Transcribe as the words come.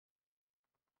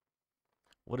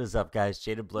What is up, guys?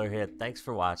 Jaded Blur here. Thanks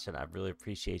for watching. I really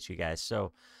appreciate you guys.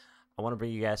 So, I want to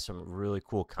bring you guys some really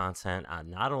cool content on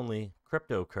not only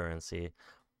cryptocurrency,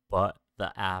 but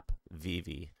the app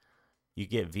VeVe. You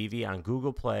get VeVe on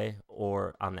Google Play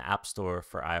or on the App Store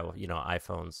for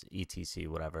iPhones,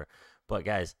 etc, whatever. But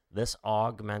guys, this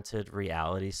augmented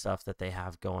reality stuff that they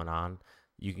have going on,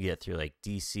 you can get through like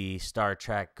DC, Star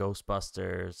Trek,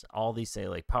 Ghostbusters, all these things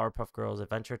like Powerpuff Girls,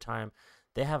 Adventure Time.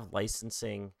 They have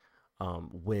licensing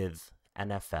with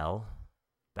NFL,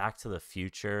 Back to the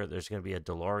Future. There's going to be a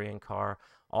DeLorean car.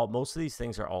 Most of these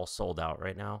things are all sold out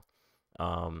right now.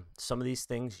 Some of these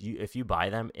things, if you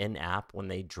buy them in app when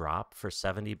they drop for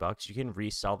 $70, you can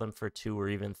resell them for $2,000 or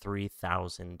even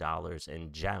 $3,000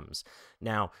 in gems.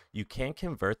 Now, you can't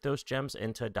convert those gems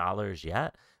into dollars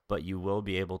yet, but you will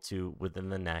be able to within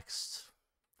the next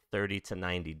 30 to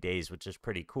 90 days, which is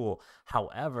pretty cool.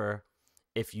 However,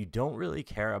 if you don't really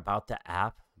care about the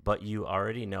app, but you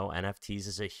already know NFTs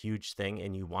is a huge thing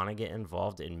and you want to get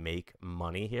involved and make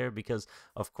money here, because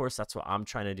of course that's what I'm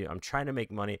trying to do. I'm trying to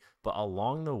make money, but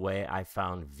along the way I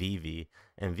found VeVe,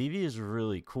 and VeVe is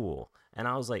really cool. And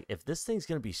I was like, if this thing's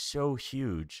going to be so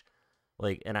huge,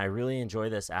 like, and I really enjoy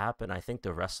this app and I think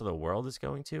the rest of the world is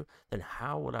going to, then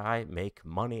how would I make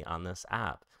money on this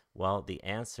app? Well, the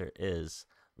answer is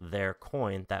their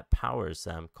coin that powers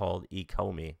them called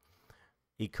Ecomi.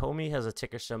 Ecomi has a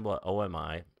ticker symbol at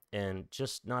OMI, and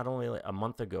just not only like a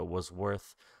month ago was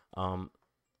worth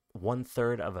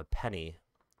 1/3 of a penny,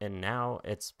 and now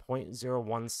it's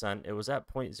 0.01 cent. It was at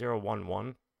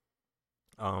 0.011.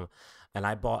 And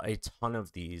I bought a ton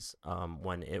of these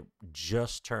when it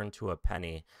just turned to a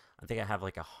penny. I think I have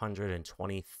like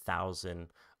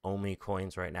 120,000 Omi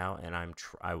coins right now, and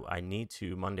I need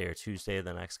to Monday or Tuesday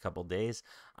the next couple days.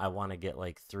 I want to get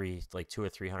like two or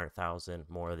 300,000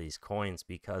 more of these coins,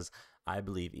 because I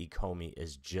believe Ecomi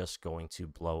is just going to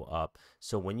blow up.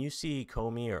 So when you see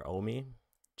Ecomi or Omi,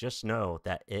 just know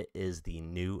that it is the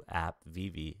new app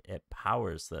VeVe. It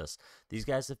powers this. These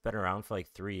guys have been around for like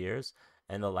 3 years,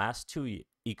 and the last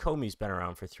Ecomi's been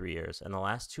around for 3 years, and the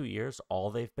last 2 years, all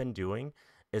they've been doing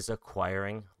is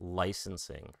acquiring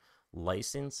licensing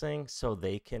so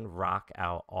they can rock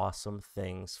out awesome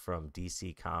things from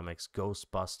DC Comics,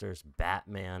 Ghostbusters,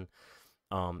 Batman.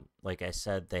 Like I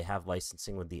said, they have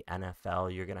licensing with the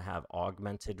NFL. You're going to have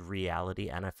augmented reality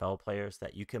NFL players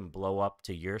that you can blow up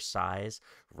to your size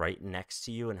right next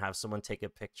to you and have someone take a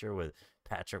picture with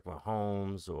Patrick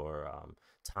Mahomes or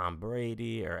Tom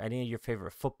Brady or any of your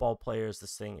favorite football players.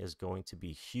 This thing is going to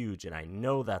be huge, and I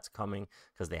know that's coming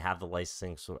because they have the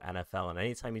licensing for NFL. And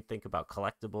anytime you think about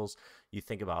collectibles, you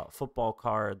think about football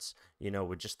cards,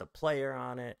 with just the player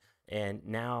on it. And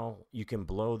now you can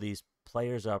blow these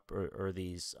players up, or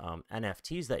these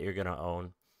NFTs that you're going to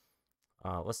own.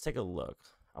 Let's take a look.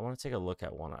 I want to take a look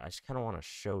at one. I just kind of want to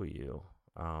show you.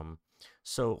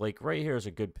 So like right here is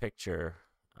a good picture.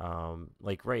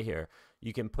 Like right here,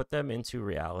 you can put them into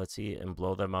reality and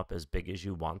blow them up as big as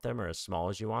you want them or as small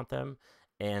as you want them.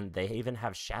 And they even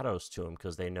have shadows to them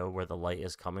because they know where the light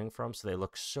is coming from. So they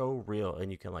look so real,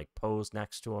 and you can like pose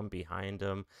next to them, behind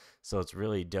them. So it's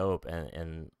really dope.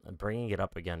 And bringing it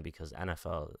up again because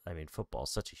NFL, I mean, football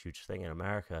is such a huge thing in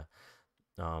America.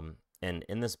 And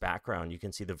in this background, you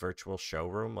can see the virtual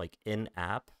showroom like in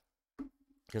app,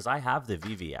 because I have the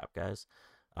VeVe app, guys.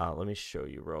 Let me show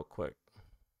you real quick.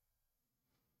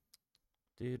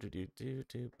 Do do do do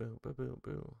do boom boom boom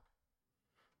boom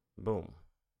boom.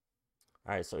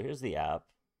 All right, so here's the app.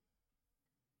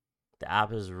 The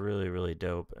app is really, really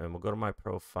dope. And we'll go to my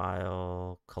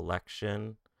profile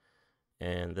collection.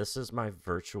 And this is my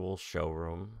virtual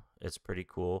showroom. It's pretty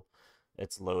cool.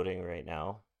 It's loading right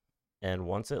now. And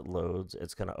once it loads,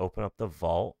 it's going to open up the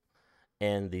vault.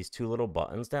 And these two little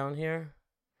buttons down here,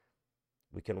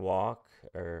 we can walk,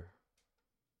 or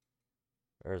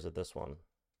is it this one?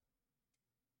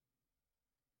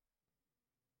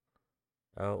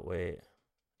 Oh, wait.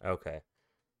 Okay.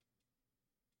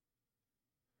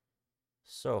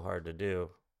 So hard to do.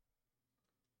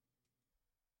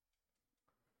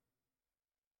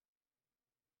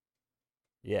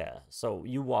 Yeah, so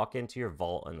you walk into your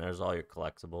vault and there's all your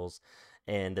collectibles,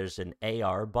 and there's an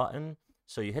AR button.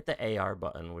 So you hit the AR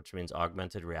button, which means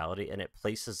augmented reality, and it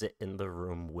places it in the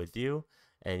room with you.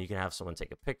 And you can have someone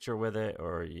take a picture with it,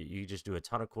 or you just do a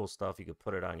ton of cool stuff. You could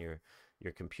put it on your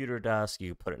computer desk.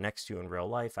 You put it next to you in real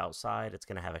life outside. It's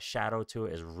going to have a shadow to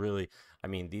it. Is really, I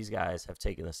mean, these guys have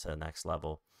taken this to the next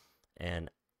level. And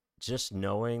just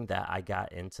knowing that I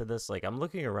got into this, like I'm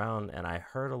looking around and I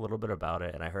heard a little bit about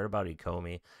it, and I heard about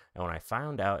Ecomi, and when I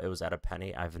found out it was at a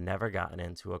penny, I've never gotten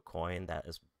into a coin that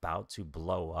is about to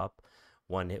blow up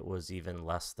when it was even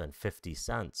less than 50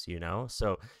 cents, you know?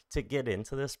 So to get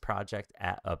into this project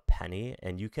at a penny,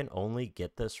 and you can only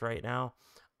get this right now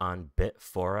on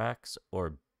Bitforex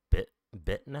or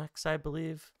Bitnex, I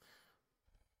believe.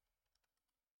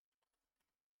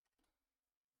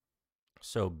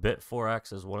 So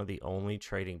Bitforex is one of the only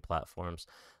trading platforms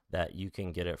that you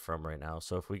can get it from right now.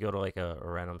 So if we go to like a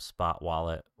random spot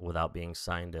wallet without being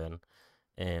signed in,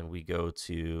 and we go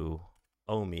to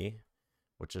OMI,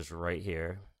 which is right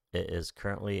here, it is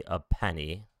currently a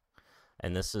penny.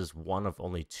 And this is one of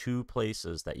only 2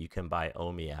 places that you can buy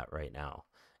OMI at right now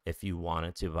if you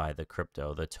wanted to buy the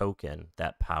crypto, the token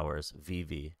that powers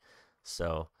VeVe.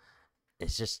 So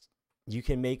it's just, you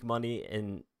can make money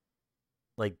in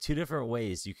like 2 different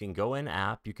ways. You can go in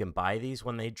app, you can buy these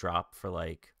when they drop for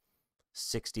like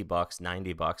 $60,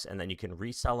 $90, and then you can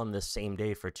resell them the same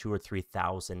day for $2,000 or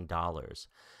 $3,000.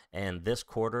 And this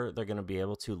quarter, they're going to be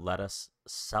able to let us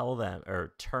sell them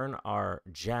or turn our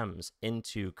gems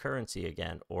into currency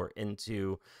again, or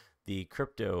into the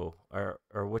crypto,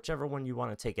 or whichever one you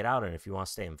want to take it out in. If you want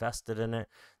to stay invested in it,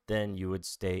 then you would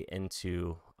stay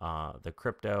into the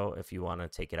crypto. If you want to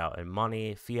take it out in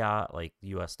money, fiat, like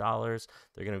US dollars,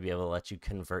 they're going to be able to let you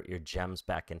convert your gems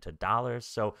back into dollars.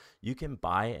 So you can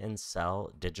buy and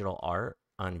sell digital art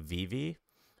on VeVe.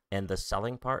 And the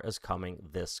selling part is coming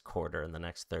this quarter in the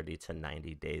next 30 to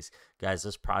 90 days. Guys,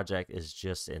 this project is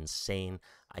just insane.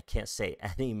 I can't say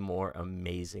any more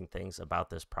amazing things about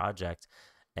this project.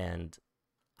 And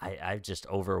I've just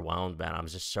overwhelmed, man. I'm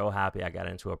just so happy I got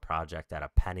into a project at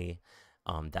a penny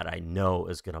that I know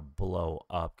is going to blow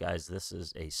up. Guys, this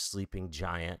is a sleeping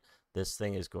giant. This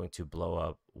thing is going to blow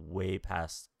up way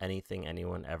past anything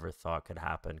anyone ever thought could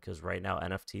happen, because right now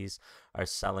NFTs are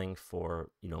selling for,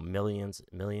 you know, millions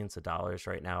of dollars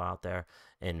right now out there,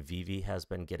 and VeVe has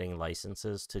been getting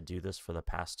licenses to do this for the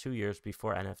past 2 years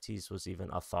before NFTs was even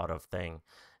a thought of thing.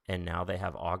 And now they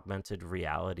have augmented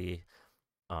reality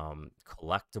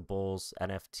collectibles,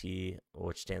 NFT,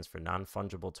 which stands for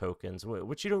non-fungible tokens,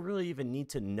 which you don't really even need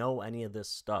to know any of this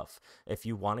stuff. If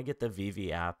you want to get the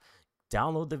VeVe app,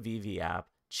 download the VeVe app,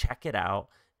 check it out.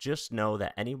 Just know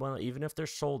that anyone, even if they're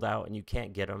sold out and you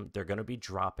can't get them, they're going to be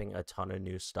dropping a ton of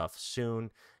new stuff soon.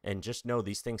 And just know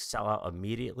these things sell out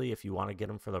immediately if you want to get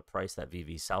them for the price that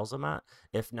VeVe sells them at.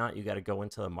 If not, you got to go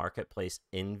into the marketplace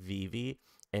in VeVe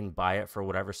and buy it for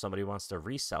whatever somebody wants to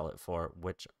resell it for,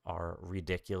 which are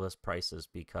ridiculous prices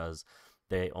because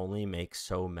they only make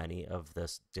so many of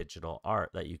this digital art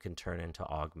that you can turn into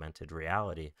augmented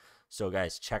reality. So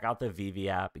guys, check out the VeVe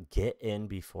app, get in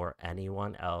before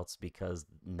anyone else, because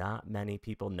not many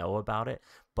people know about it,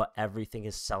 but everything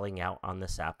is selling out on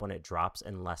this app when it drops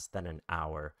in less than an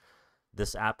hour.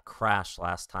 This app crashed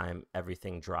last time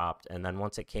everything dropped, and then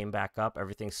once it came back up,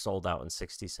 everything sold out in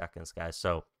 60 seconds, guys.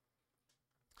 So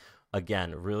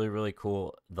again, really, really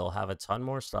cool. They'll have a ton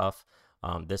more stuff.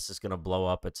 This is going to blow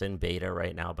up. It's in beta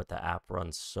right now, but the app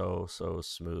runs so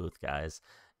smooth, guys.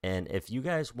 And if you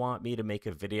guys want me to make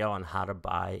a video on how to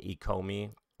buy Ecomi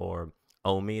or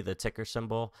OMI, the ticker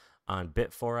symbol, on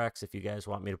Bitforex, if you guys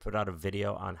want me to put out a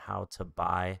video on how to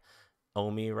buy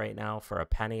OMI right now for a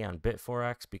penny on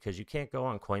Bitforex, because you can't go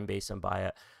on Coinbase and buy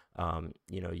it.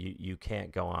 You know, you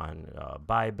can't go on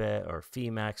Bybit or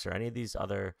Femex or any of these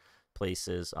other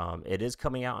places. It is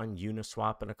coming out on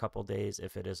Uniswap in a couple days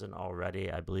if it isn't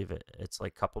already. I believe it's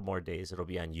like a couple more days it'll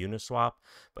be on Uniswap,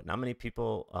 but not many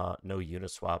people know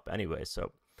Uniswap anyway.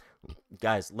 So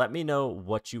guys, let me know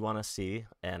what you want to see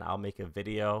and I'll make a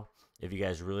video. If you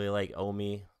guys really like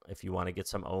OMI, if you want to get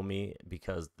some OMI,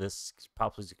 because this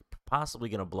is possibly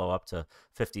going to blow up to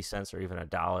 50 cents or even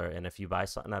 $1. And if you buy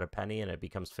something at a penny and it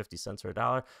becomes 50 cents or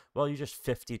 $1, well, you just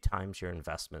 50 times your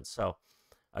investment. So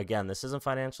again, this isn't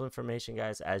financial information,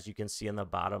 guys. As you can see in the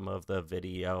bottom of the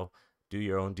video, do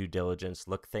your own due diligence,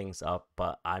 look things up.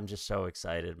 But I'm just so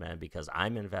excited, man, because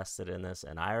I'm invested in this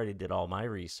and I already did all my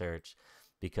research,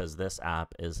 because this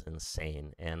app is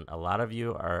insane. And a lot of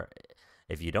you are,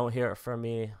 if you don't hear it from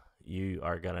me, you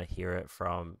are going to hear it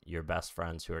from your best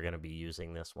friends who are going to be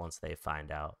using this once they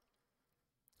find out.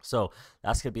 So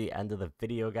that's going to be the end of the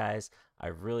video, guys. I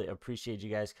really appreciate you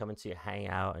guys coming to hang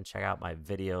out and check out my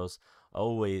videos.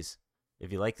 Always,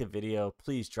 if you like the video,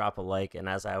 please drop a like. And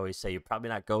as I always say, you're probably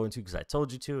not going to because I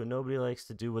told you to, and nobody likes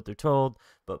to do what they're told.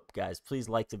 But guys, please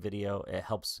like the video. It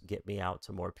helps get me out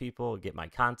to more people, get my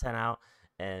content out.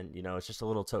 And, you know, it's just a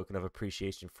little token of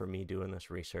appreciation for me doing this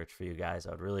research for you guys.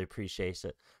 I would really appreciate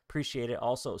it.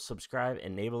 Also, subscribe,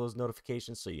 enable those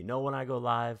notifications so you know when I go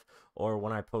live or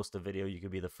when I post a video, you can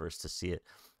be the first to see it.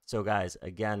 So, guys,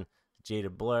 again,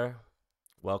 Jaded Blur,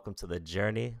 Welcome to the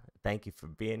journey. Thank you for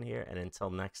being here. And until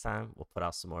next time, we'll put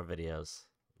out some more videos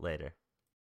later.